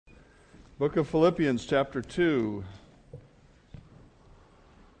Book of Philippians, chapter 2.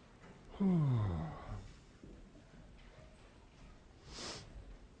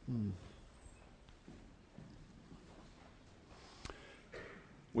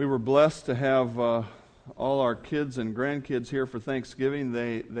 We were blessed to have all our kids and grandkids here for Thanksgiving.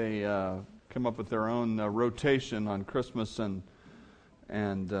 They come up with their own rotation on Christmas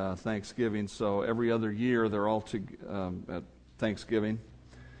and Thanksgiving. So every other year they're all at Thanksgiving.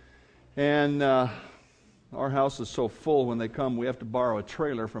 And our house is so full when they come, we have to borrow a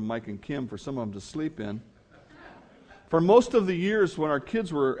trailer from Mike and Kim for some of them to sleep in. For most of the years when our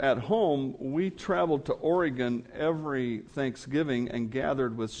kids were at home, we traveled to Oregon every Thanksgiving and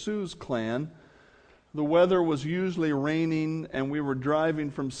gathered with Sue's clan. The weather was usually raining, and we were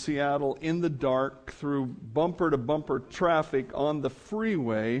driving from Seattle in the dark through bumper-to-bumper traffic on the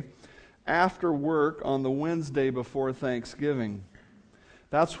freeway after work on the Wednesday before Thanksgiving.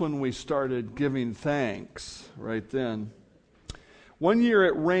 That's when we started giving thanks, right then. One year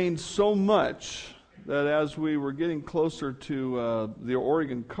it rained so much that as we were getting closer to the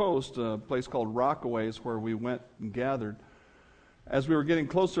Oregon coast, a place called Rockaway is where we went and gathered. As we were getting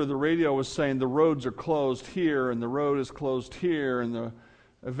closer, the radio was saying the roads are closed here and the road is closed here, and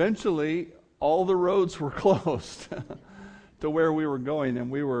eventually all the roads were closed to where we were going, and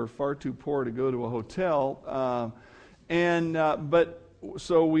we were far too poor to go to a hotel.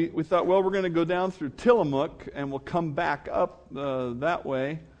 So we thought, well, we're going to go down through Tillamook and we'll come back up that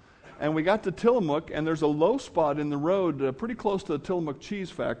way. And we got to Tillamook, and there's a low spot in the road pretty close to the Tillamook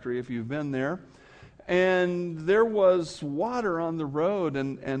cheese factory, if you've been there. And there was water on the road,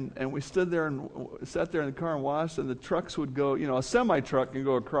 and we stood there and sat there in the car and watched, and the trucks would go, a semi-truck can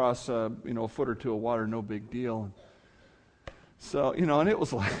go across, a foot or two of water, no big deal. So, and it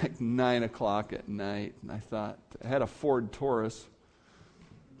was like 9 o'clock at night, and I thought, I had a Ford Taurus,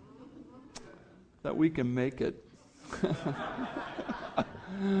 that we can make it.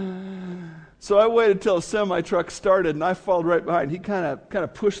 So I waited till the semi-truck started, and I followed right behind. He kind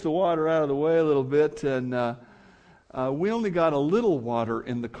of pushed the water out of the way a little bit, and we only got a little water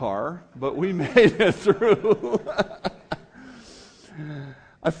in the car, but we made it through.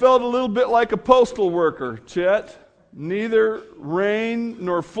 I felt a little bit like a postal worker, Chet. Neither rain,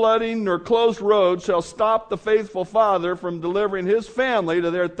 nor flooding, nor closed roads shall stop the faithful father from delivering his family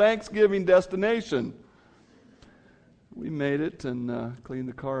to their Thanksgiving destination. We made it and cleaned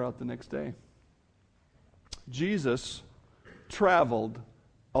the car out the next day. Jesus traveled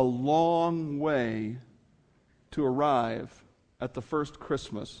a long way to arrive at the first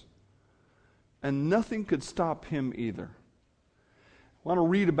Christmas, and nothing could stop him either. I want to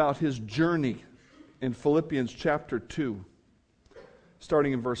read about his journey in Philippians chapter 2,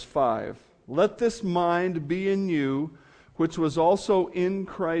 starting in verse 5. Let this mind be in you, which was also in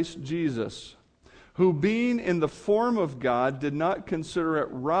Christ Jesus, who being in the form of God did not consider it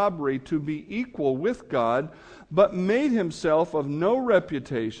robbery to be equal with God, but made himself of no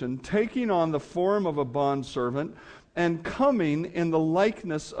reputation, taking on the form of a bondservant, and coming in the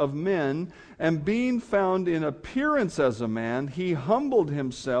likeness of men, and being found in appearance as a man, he humbled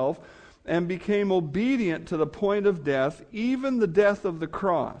himself and became obedient to the point of death, even the death of the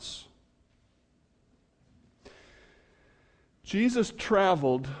cross. Jesus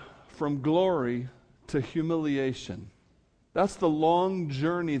traveled from glory to humiliation. That's the long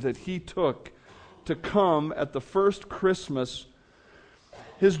journey that he took to come at the first Christmas.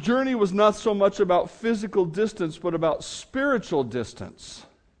 His journey was not so much about physical distance, but about spiritual distance.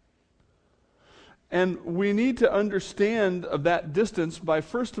 And we need to understand of that distance by,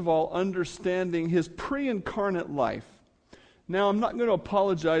 first of all, understanding his pre-incarnate life. Now, I'm not going to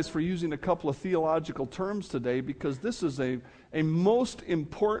apologize for using a couple of theological terms today, because this is a most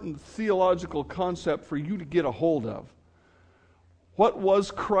important theological concept for you to get a hold of. What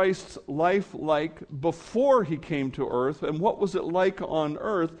was Christ's life like before he came to earth, and what was it like on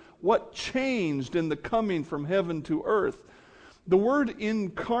earth? What changed in the coming from heaven to earth? The word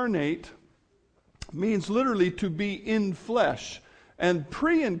incarnate means literally to be in flesh, and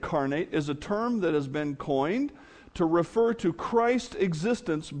pre-incarnate is a term that has been coined to refer to Christ's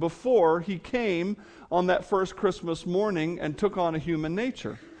existence before he came on that first Christmas morning and took on a human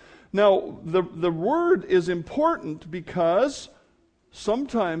nature. Now, the word is important because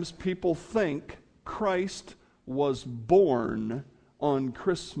sometimes people think Christ was born on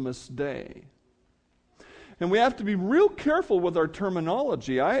Christmas Day. And we have to be real careful with our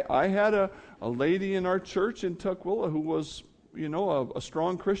terminology. I had a lady in our church in Tukwila who was a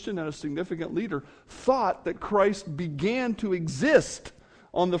strong Christian and a significant leader, thought that Christ began to exist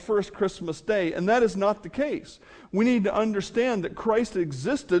on the first Christmas day, and that is not the case. We need to understand that Christ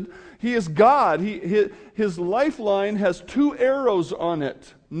existed. He is God. His lifeline has two arrows on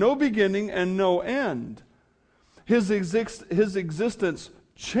it, no beginning and no end. His existence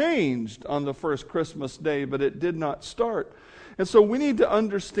changed on the first Christmas day, but it did not start. And so we need to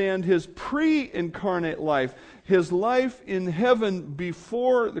understand his pre-incarnate life, his life in heaven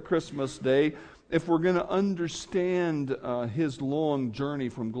before the Christmas day, if we're going to understand his long journey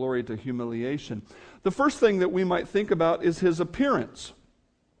from glory to humiliation. The first thing that we might think about is his appearance.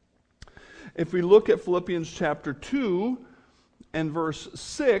 If we look at Philippians chapter 2 and verse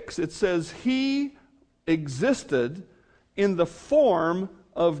 6, it says, he existed in the form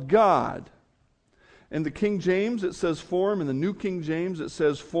of God. In the King James it says form, in the New King James it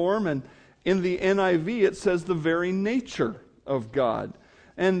says form, and in the NIV it says the very nature of God.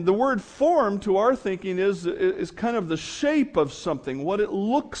 And the word form, to our thinking, is kind of the shape of something, what it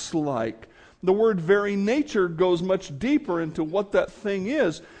looks like. The word very nature goes much deeper into what that thing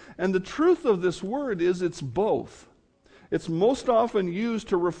is. And the truth of this word is it's both. It's most often used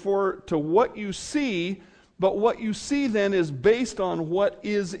to refer to what you see, but what you see then is based on what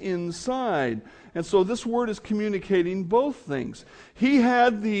is inside. And so this word is communicating both things. He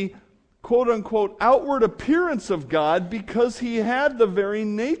had the quote-unquote outward appearance of God because he had the very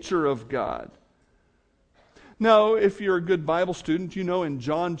nature of God. Now, if you're a good Bible student, you know in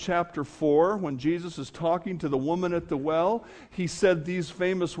John chapter 4, when Jesus is talking to the woman at the well, he said these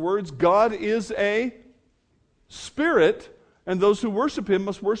famous words, God is a spirit, and those who worship him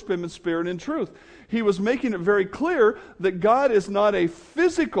must worship him in spirit and truth. He was making it very clear that God is not a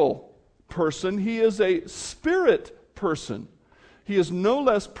physical person, he is a spirit person. He is no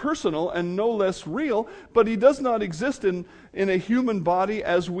less personal and no less real, but he does not exist in a human body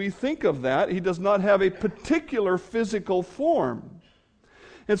as we think of that. He does not have a particular physical form.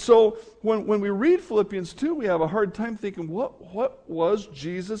 And so when we read Philippians 2, we have a hard time thinking, what was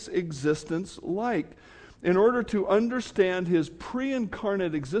Jesus' existence like? In order to understand his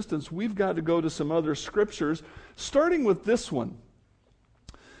pre-incarnate existence, we've got to go to some other scriptures, starting with this one.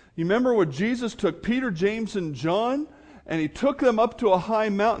 You remember when Jesus took Peter, James, and John, and he took them up to a high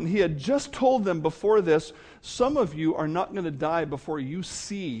mountain. He had just told them before this, some of you are not going to die before you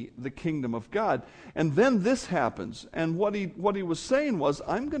see the kingdom of God. And then this happens. And what he was saying was,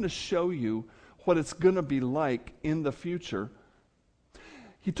 I'm going to show you what it's going to be like in the future.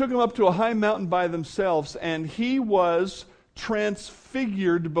 He took them up to a high mountain by themselves, and he was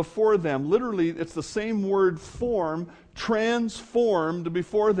transfigured before them. Literally, it's the same word form, transformed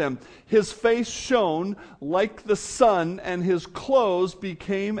before them. His face shone like the sun, and his clothes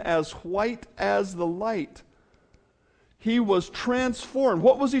became as white as the light. He was transformed.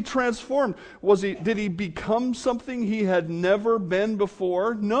 What was he transformed? Did he become something he had never been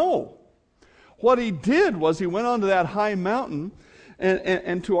before? No. What he did was he went onto that high mountain,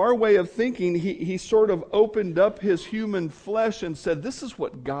 and to our way of thinking, he sort of opened up his human flesh and said, this is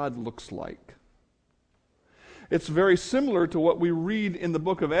what God looks like. It's very similar to what we read in the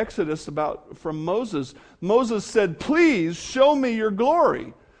book of Exodus from Moses. Moses said, please show me your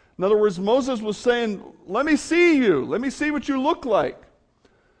glory. In other words, Moses was saying, let me see you. Let me see what you look like.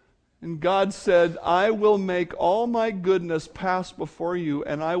 And God said, I will make all my goodness pass before you,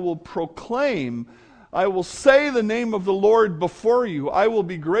 and I will proclaim, I will say the name of the Lord before you. I will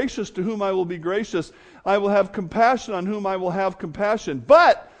be gracious to whom I will be gracious. I will have compassion on whom I will have compassion.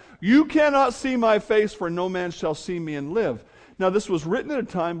 But you cannot see my face, for no man shall see me and live. Now, this was written at a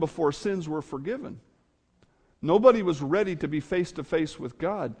time before sins were forgiven. Nobody was ready to be face to face with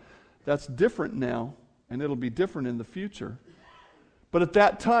God. That's different now, and it'll be different in the future. But at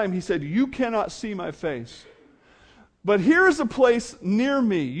that time, he said, you cannot see my face. But here is a place near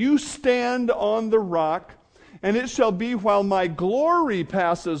me. You stand on the rock, and it shall be while my glory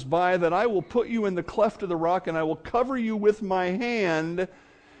passes by that I will put you in the cleft of the rock, and I will cover you with my hand,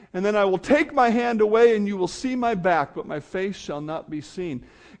 and then I will take my hand away, and you will see my back, but my face shall not be seen.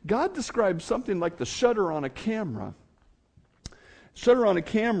 God describes something like the shutter on a camera. Shutter on a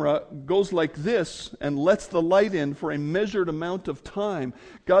camera goes like this and lets the light in for a measured amount of time.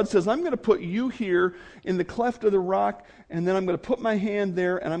 God says, I'm going to put you here in the cleft of the rock, and then I'm going to put my hand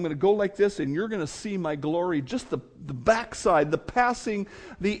there, and I'm going to go like this, and you're going to see my glory, just the backside, the passing,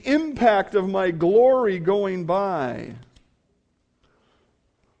 the impact of my glory going by.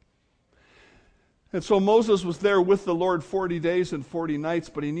 And so Moses was there with the Lord 40 days and 40 nights,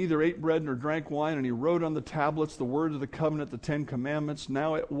 but he neither ate bread nor drank wine, and he wrote on the tablets the words of the covenant, the 10 Commandments.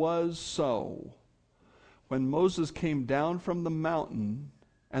 Now it was so, when Moses came down from the mountain,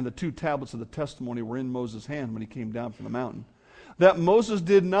 and the 2 tablets of the testimony were in Moses' hand when he came down from the mountain, that Moses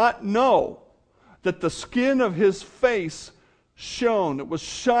did not know that the skin of his face shone. It was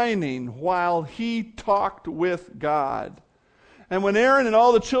shining while he talked with God. And when Aaron and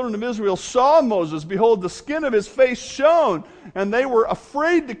all the children of Israel saw Moses, behold, the skin of his face shone, and they were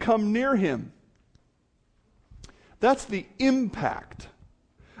afraid to come near him. That's the impact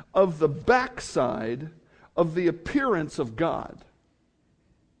of the backside of the appearance of God.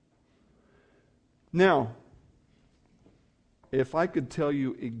 Now, if I could tell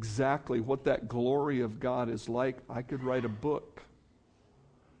you exactly what that glory of God is like, I could write a book,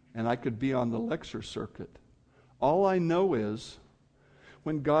 and I could be on the lecture circuit. All I know is,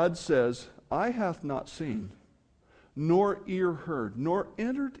 when God says, "Eye hath not seen, nor ear heard, nor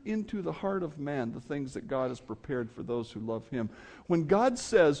entered into the heart of man the things that God has prepared for those who love him." When God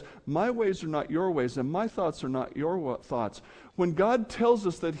says, "My ways are not your ways, and my thoughts are not your thoughts," when God tells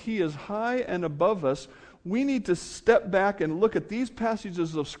us that he is high and above us, we need to step back and look at these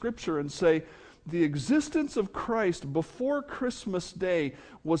passages of Scripture and say, the existence of Christ before Christmas Day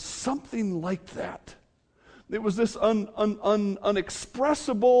was something like that. It was this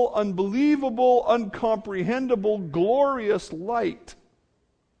unexpressible, unbelievable, uncomprehendable, glorious light.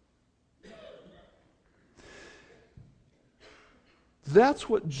 That's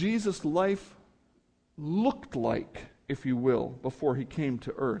what Jesus' life looked like, if you will, before he came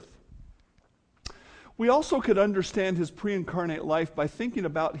to earth. We also could understand his pre-incarnate life by thinking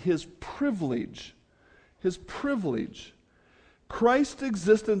about his privilege. His privilege. Christ's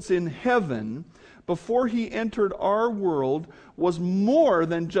existence in heaven before he entered our world was more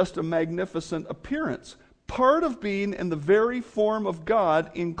than just a magnificent appearance. Part of being in the very form of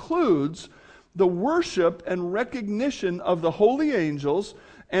God includes the worship and recognition of the holy angels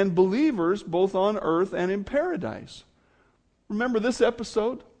and believers both on earth and in paradise. Remember this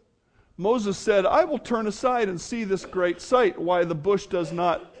episode? Moses said, "I will turn aside and see this great sight, why the bush does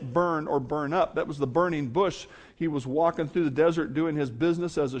not burn or burn up." That was the burning bush. He was walking through the desert doing his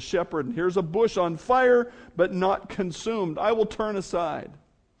business as a shepherd, and here's a bush on fire but not consumed. I will turn aside.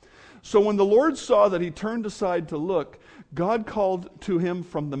 So when the Lord saw that he turned aside to look, God called to him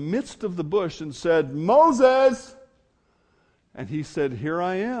from the midst of the bush and said, "Moses!" And he said, "Here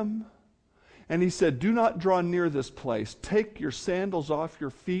I am." And he said, "Do not draw near this place. Take your sandals off your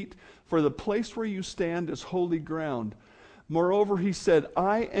feet, for the place where you stand is holy ground." Moreover, he said,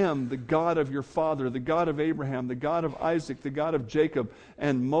 "I am the God of your father, the God of Abraham, the God of Isaac, the God of Jacob."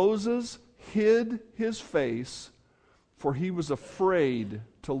 And Moses hid his face, for he was afraid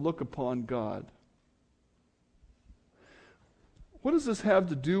to look upon God. What does this have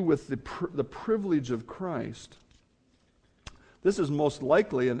to do with the privilege of Christ? This is most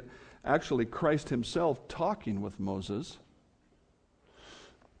likely, and actually Christ himself talking with Moses.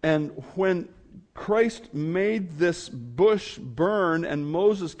 And when Christ made this bush burn and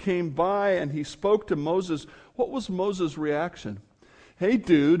Moses came by and he spoke to Moses, what was Moses' reaction? "Hey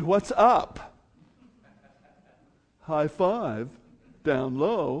dude, what's up?" High five, down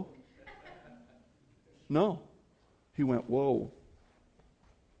low. No. He went, "Whoa."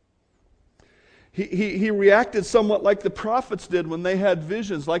 He reacted somewhat like the prophets did when they had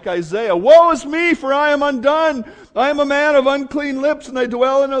visions, like Isaiah. "Woe is me, for I am undone. I am a man of unclean lips, and I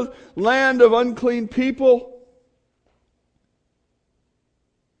dwell in a land of unclean people."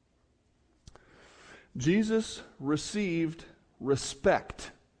 Jesus received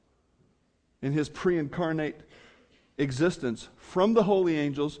respect in his pre-incarnate existence from the holy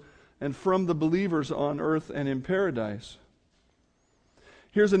angels and from the believers on earth and in paradise.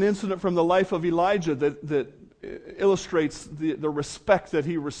 Here's an incident from the life of Elijah that illustrates the respect that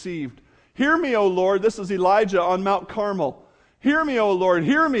he received. "Hear me, O Lord." This is Elijah on Mount Carmel. "Hear me, O Lord,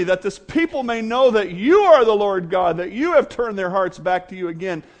 hear me, that this people may know that you are the Lord God, that you have turned their hearts back to you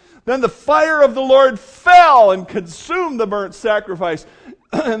again." Then the fire of the Lord fell and consumed the burnt sacrifice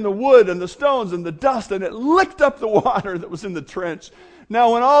and the wood and the stones and the dust, and it licked up the water that was in the trench.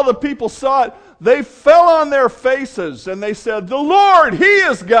 Now when all the people saw it, they fell on their faces, and they said, "The Lord, He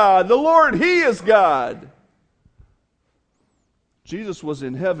is God! The Lord, He is God!" Jesus was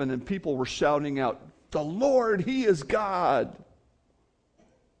in heaven, and people were shouting out, "The Lord, He is God!"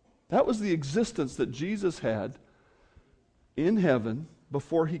 That was the existence that Jesus had in heaven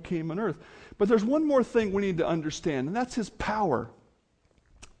before He came on earth. But there's one more thing we need to understand, and that's His power.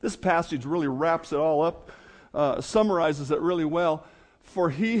 This passage really wraps it all up, summarizes it really well.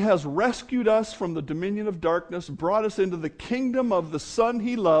 "For He has rescued us from the dominion of darkness, brought us into the kingdom of the Son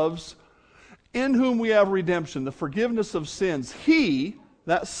He loves, in whom we have redemption," the forgiveness of sins. He,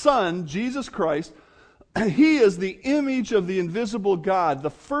 that Son, Jesus Christ, He is the image of the invisible God, the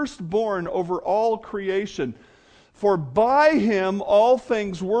firstborn over all creation. For by him all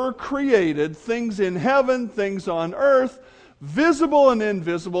things were created, things in heaven, things on earth, visible and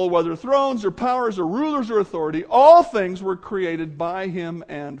invisible, whether thrones or powers or rulers or authority, all things were created by him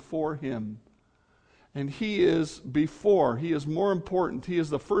and for him. And he is before, he is more important, he is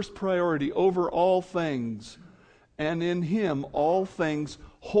the first priority over all things. And in him all things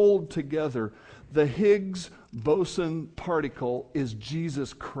hold together. The Higgs boson particle is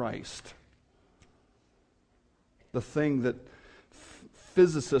Jesus Christ. The thing that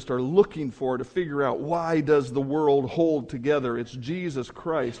physicists are looking for to figure out why does the world hold together. It's Jesus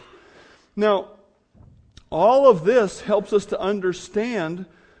Christ. Now, all of this helps us to understand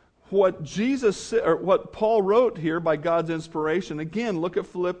what Jesus said, or what Paul wrote here by God's inspiration. Again, look at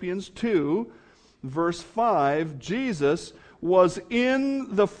Philippians 2, verse 5. Jesus was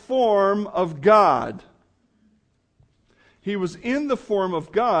in the form of God. He was in the form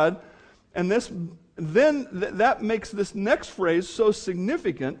of God, and that makes this next phrase so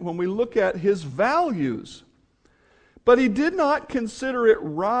significant when we look at his values. But he did not consider it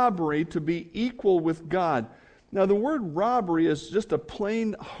robbery to be equal with God. Now, the word robbery is just a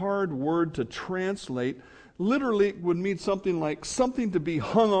plain, hard word to translate. Literally, it would mean something like something to be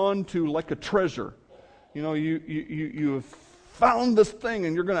hung on to like a treasure. You know, you have found this thing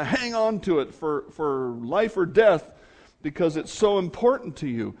and you're going to hang on to it for life or death because it's so important to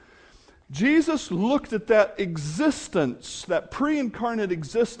you. Jesus looked at that existence, that pre-incarnate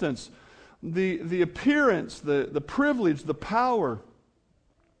existence, the appearance, the privilege, the power,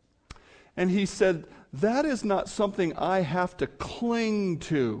 and he said, that is not something I have to cling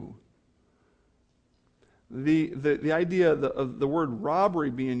to. The idea of the word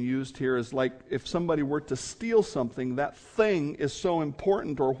robbery being used here is like if somebody were to steal something, that thing is so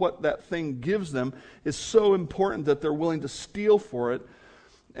important, or what that thing gives them is so important that they're willing to steal for it.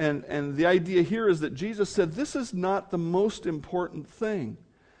 And the idea here is that Jesus said, this is not the most important thing.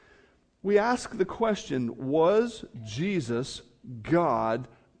 We ask the question, was Jesus God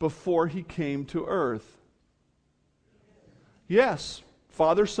before he came to earth? Yes.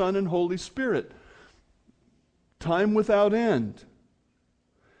 Father, Son, and Holy Spirit. Time without end.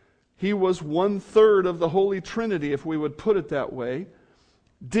 He was 1/3 of the Holy Trinity, if we would put it that way.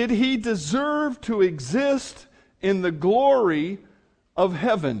 Did he deserve to exist in the glory of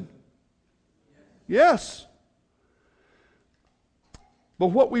heaven? Yes. But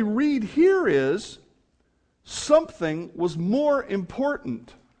what we read here is something was more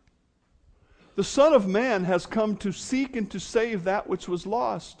important. The Son of Man has come to seek and to save that which was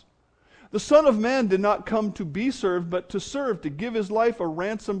lost. The Son of Man did not come to be served, but to serve, to give his life a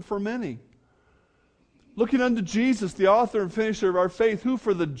ransom for many. Looking unto Jesus, the author and finisher of our faith, who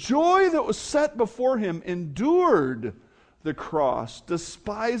for the joy that was set before him endured the cross,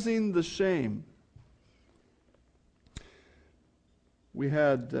 despising the shame. We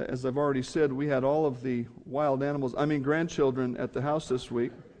had, as I've already said, we had all of the wild animals, grandchildren at the house this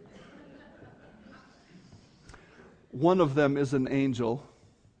week. One of them is an angel,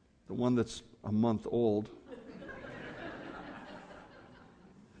 the one that's a month old.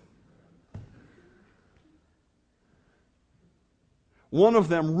 One of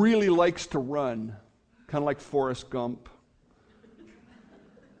them really likes to run, kind of like Forrest Gump.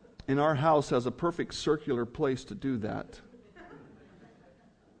 And our house has a perfect circular place to do that.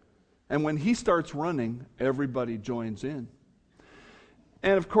 And when he starts running, everybody joins in.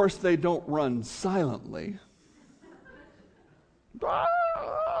 And of course, they don't run silently.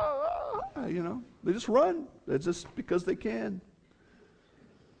 They just run. It's just because they can.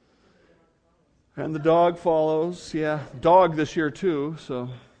 And the dog follows. Yeah, dog this year too, so.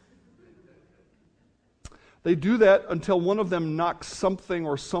 They do that until one of them knocks something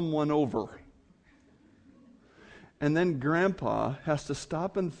or someone over. And then Grandpa has to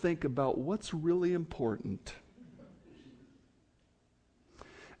stop and think about what's really important.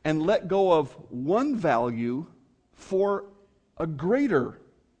 And let go of one value for a greater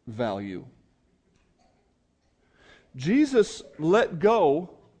value. Jesus let go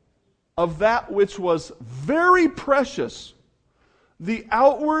of that which was very precious, the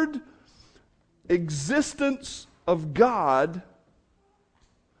outward existence of God,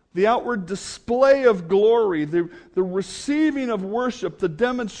 the outward display of glory, the receiving of worship, the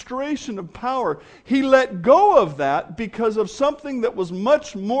demonstration of power. He let go of that because of something that was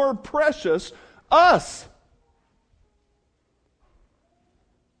much more precious, us.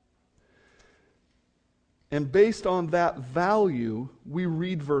 And based on that value, we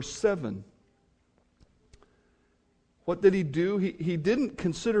read verse 7. What did he do? He didn't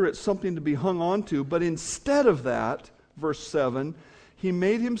consider it something to be hung on to, but instead of that, verse 7, he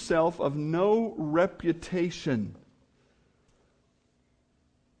made himself of no reputation.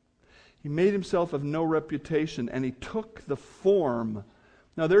 He made himself of no reputation, and he took the form.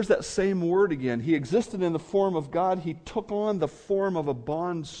 Now there's that same word again. He existed in the form of God. He took on the form of a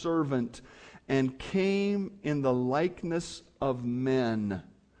bondservant and came in the likeness of men.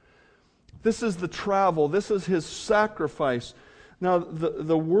 This is the travel. This is his sacrifice. Now,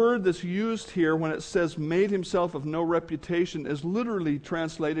 the word that's used here when it says made himself of no reputation is literally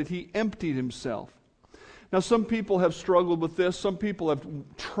translated, he emptied himself. Now, some people have struggled with this. Some people have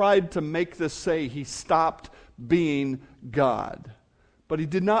tried to make this say he stopped being God. But he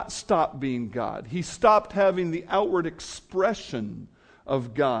did not stop being God. He stopped having the outward expression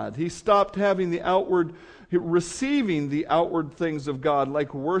of God. He stopped having the outward, receiving the outward things of God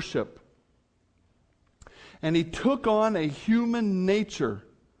like worship. And he took on a human nature,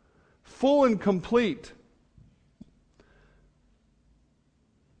 full and complete.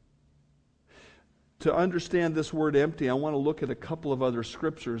 To understand this word empty, I want to look at a couple of other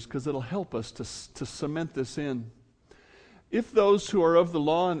scriptures because it'll help us to cement this in. If those who are of the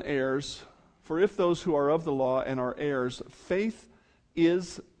law and heirs, for if those who are of the law and are heirs, faith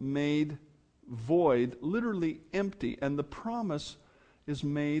is made void, literally empty, and the promise is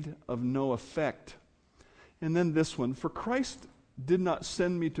made of no effect. And then this one, for Christ did not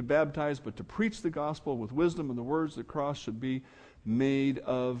send me to baptize, but to preach the gospel with wisdom, and the words of the cross should be made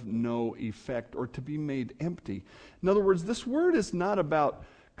of no effect, or to be made empty. In other words, this word is not about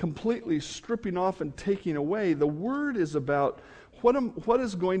completely stripping off and taking away. The word is about what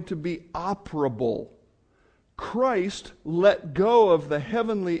is going to be operable. Christ let go of the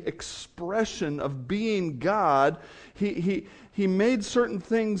heavenly expression of being God. He made certain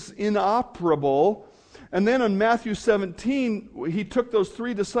things inoperable. And then in Matthew 17, he took those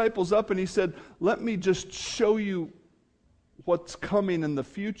 3 disciples up and he said, let me just show you what's coming in the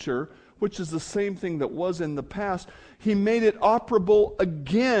future, which is the same thing that was in the past. He made it operable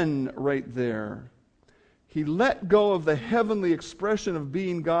again right there. He let go of the heavenly expression of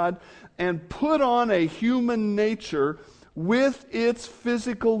being God and put on a human nature with its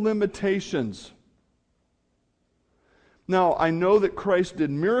physical limitations. Now, I know that Christ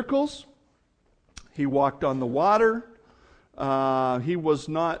did miracles. He walked on the water. He was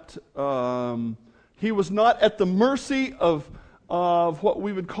not at the mercy of what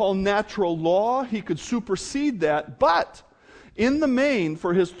we would call natural law. He could supersede that. But in the main,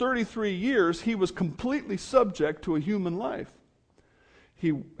 for his 33 years, he was completely subject to a human life.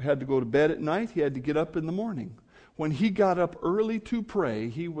 He had to go to bed at night. He had to get up in the morning. When he got up early to pray,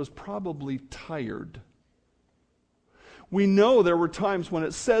 he was probably tired. We know there were times when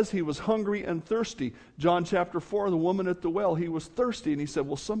it says he was hungry and thirsty. John chapter 4, the woman at the well, he was thirsty, and he said,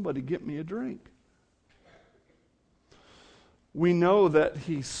 well, somebody get me a drink. We know that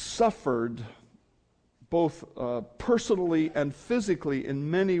he suffered both personally and physically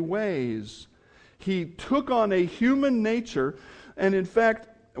in many ways. He took on a human nature, and in fact,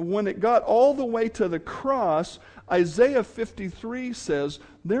 when it got all the way to the cross, Isaiah 53 says,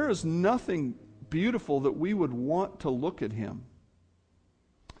 there is nothing beautiful that we would want to look at him.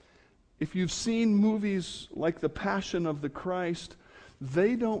 If you've seen movies like The Passion of the Christ,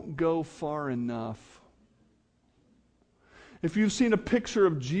 they don't go far enough. If you've seen a picture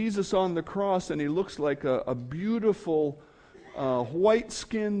of Jesus on the cross and he looks like a beautiful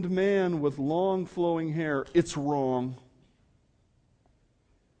white-skinned man with long flowing hair, it's wrong.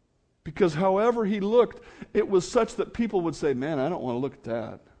 Because however he looked, it was such that people would say, man, I don't want to look at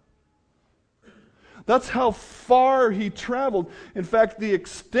that. That's how far he traveled. In fact, the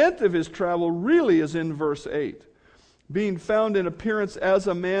extent of his travel really is in verse 8. Being found in appearance as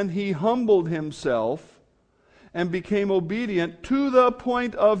a man, he humbled himself and became obedient to the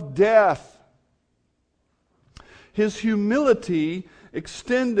point of death. His humility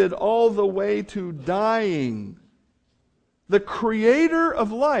extended all the way to dying. The creator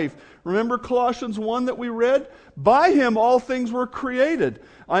of life. Remember Colossians 1 that we read? By him all things were created.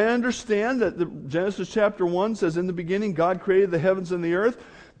 I understand that Genesis chapter 1 says, in the beginning God created the heavens and the earth.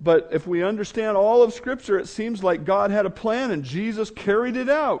 But if we understand all of Scripture, it seems like God had a plan and Jesus carried it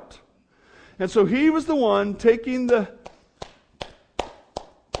out. And so he was the one taking the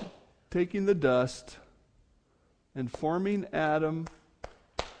dust and forming Adam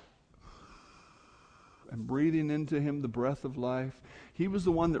and breathing into him the breath of life. He was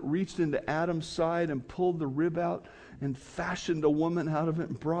the one that reached into Adam's side and pulled the rib out and fashioned a woman out of it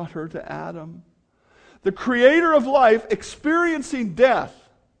and brought her to Adam. The creator of life experiencing death.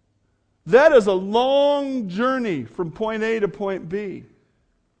 That is a long journey from point A to point B.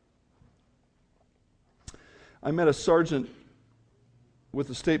 I met a sergeant with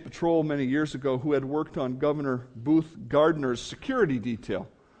the State Patrol many years ago who had worked on Governor Booth Gardner's security detail.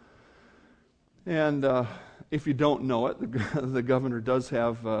 And if you don't know it, the governor does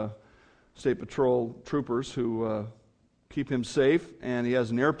have State Patrol troopers who keep him safe, and he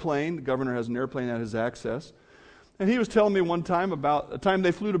has an airplane. The governor has an airplane at his access. And he was telling me one time about a time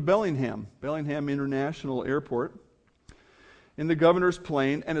they flew to Bellingham International Airport, in the governor's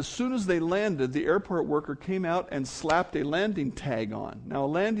plane, and as soon as they landed, the airport worker came out and slapped a landing tag on. Now, a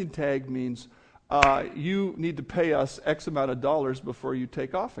landing tag means you need to pay us X amount of dollars before you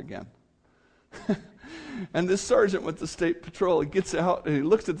take off again. And this sergeant with the State Patrol, he gets out and he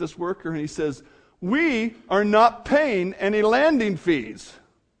looks at this worker and he says, "We are not paying any landing fees.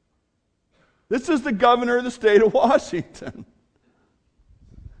 This is the governor of the state of Washington."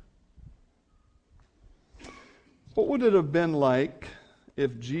 What would it have been like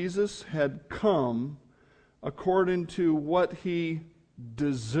if Jesus had come according to what he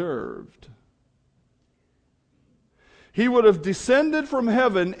deserved? He would have descended from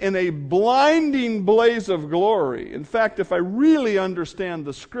heaven in a blinding blaze of glory. In fact, if I really understand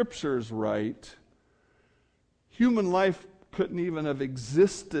the Scriptures right, human life couldn't even have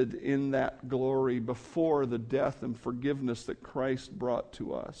existed in that glory before the death and forgiveness that Christ brought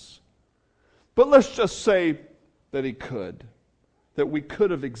to us. But let's just say that he could, that we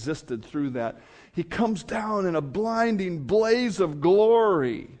could have existed through that. He comes down in a blinding blaze of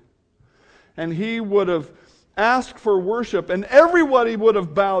glory, and he would have asked for worship, and everybody would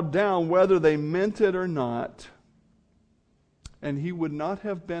have bowed down, whether they meant it or not, and he would not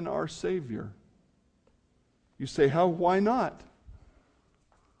have been our Savior. You say, why not?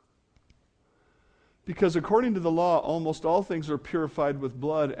 Because according to the law, almost all things are purified with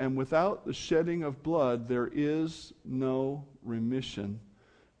blood, and without the shedding of blood, there is no remission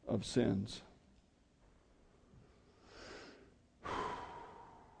of sins.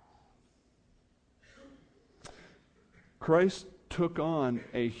 Christ took on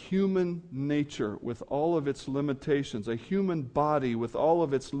a human nature with all of its limitations, a human body with all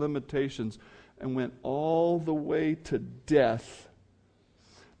of its limitations, and went all the way to death.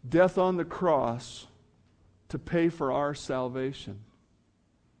 Death on the cross to pay for our salvation.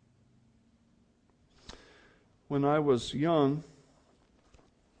 When I was young,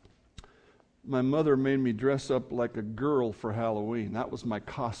 my mother made me dress up like a girl for Halloween. That was my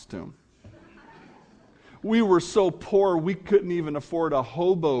costume. We were so poor we couldn't even afford a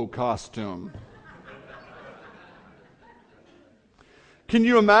hobo costume. Can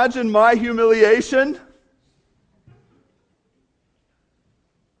you imagine my humiliation?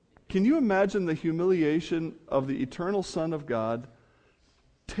 Can you imagine the humiliation of the eternal Son of God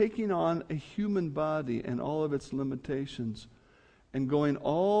taking on a human body and all of its limitations and going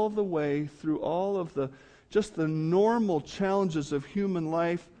all the way through all of the normal challenges of human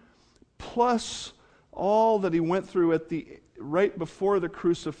life, plus all that he went through right before the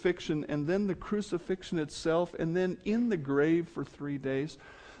crucifixion, and then the crucifixion itself, and then in the grave for 3 days?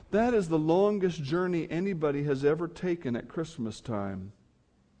 That is the longest journey anybody has ever taken at Christmas time.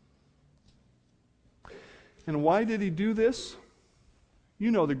 And why did he do this?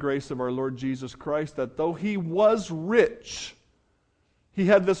 You know the grace of our Lord Jesus Christ, that though he was rich, he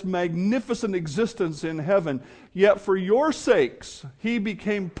had this magnificent existence in heaven, yet for your sakes he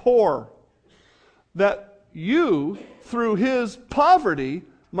became poor, that you, through his poverty,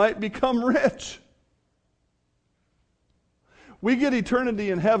 might become rich. We get eternity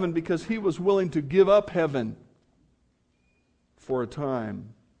in heaven because he was willing to give up heaven for a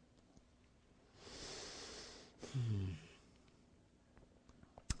time.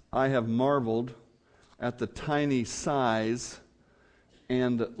 I have marveled at the tiny size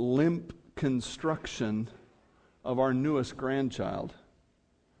and limp construction of our newest grandchild.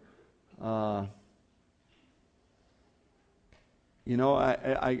 I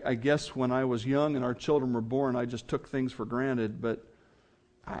guess when I was young and our children were born, I just took things for granted, but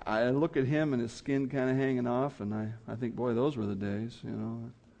I look at him and his skin kind of hanging off, and I think, boy, those were the days,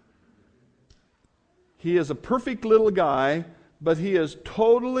 He is a perfect little guy, but he is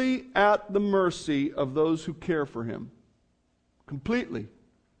totally at the mercy of those who care for him. Completely.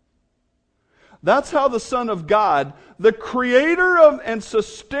 That's how the Son of God, the creator of and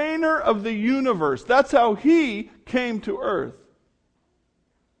sustainer of the universe, that's how he came to earth.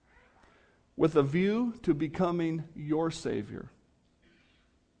 With a view to becoming your Savior.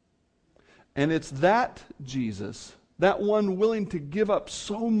 And it's that Jesus, that one willing to give up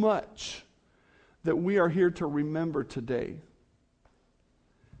so much, that we are here to remember today.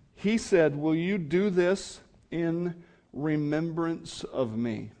 He said, "Will you do this in remembrance of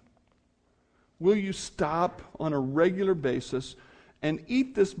me?" Will you stop on a regular basis and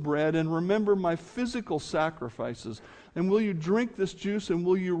eat this bread and remember my physical sacrifices, And will you drink this juice, and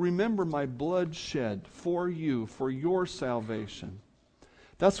will you remember my blood shed for you, for your salvation?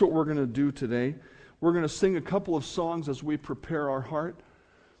 That's what we're going to do today. We're going to sing a couple of songs as we prepare our heart.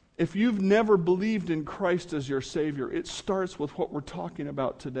 If you've never believed in Christ as your Savior, it starts with what we're talking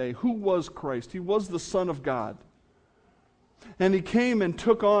about today. Who was Christ? He was the Son of God. And He came and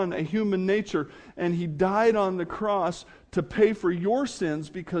took on a human nature, and He died on the cross to pay for your sins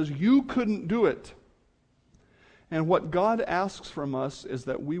because you couldn't do it. And what God asks from us is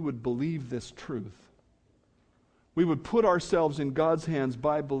that we would believe this truth. We would put ourselves in God's hands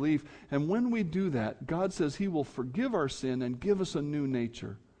by belief. And when we do that, God says He will forgive our sin and give us a new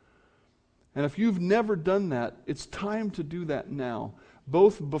nature. And if you've never done that, it's time to do that now.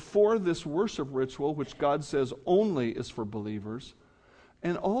 Both before this worship ritual, which God says only is for believers,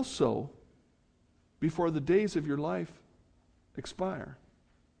 and also before the days of your life expire.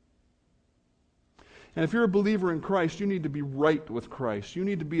 And if you're a believer in Christ, you need to be right with Christ. You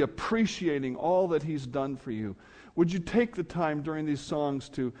need to be appreciating all that He's done for you. Would you take the time during these songs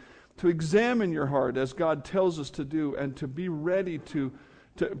to examine your heart as God tells us to do, and to be ready to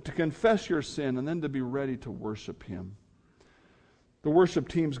confess your sin, and then to be ready to worship Him? The worship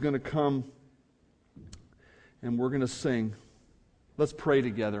team's going to come, and we're going to sing. Let's pray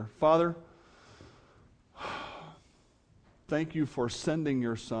together. Father, thank You for sending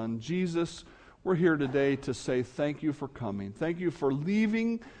Your Son. Jesus, we're here today to say thank You for coming. Thank You for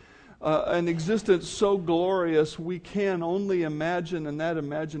leaving an existence so glorious we can only imagine, and that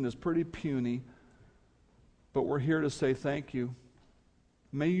imagine is pretty puny. But we're here to say thank You.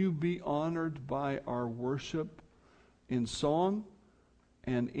 May You be honored by our worship in song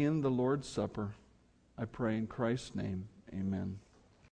and in the Lord's Supper. I pray in Christ's name, amen.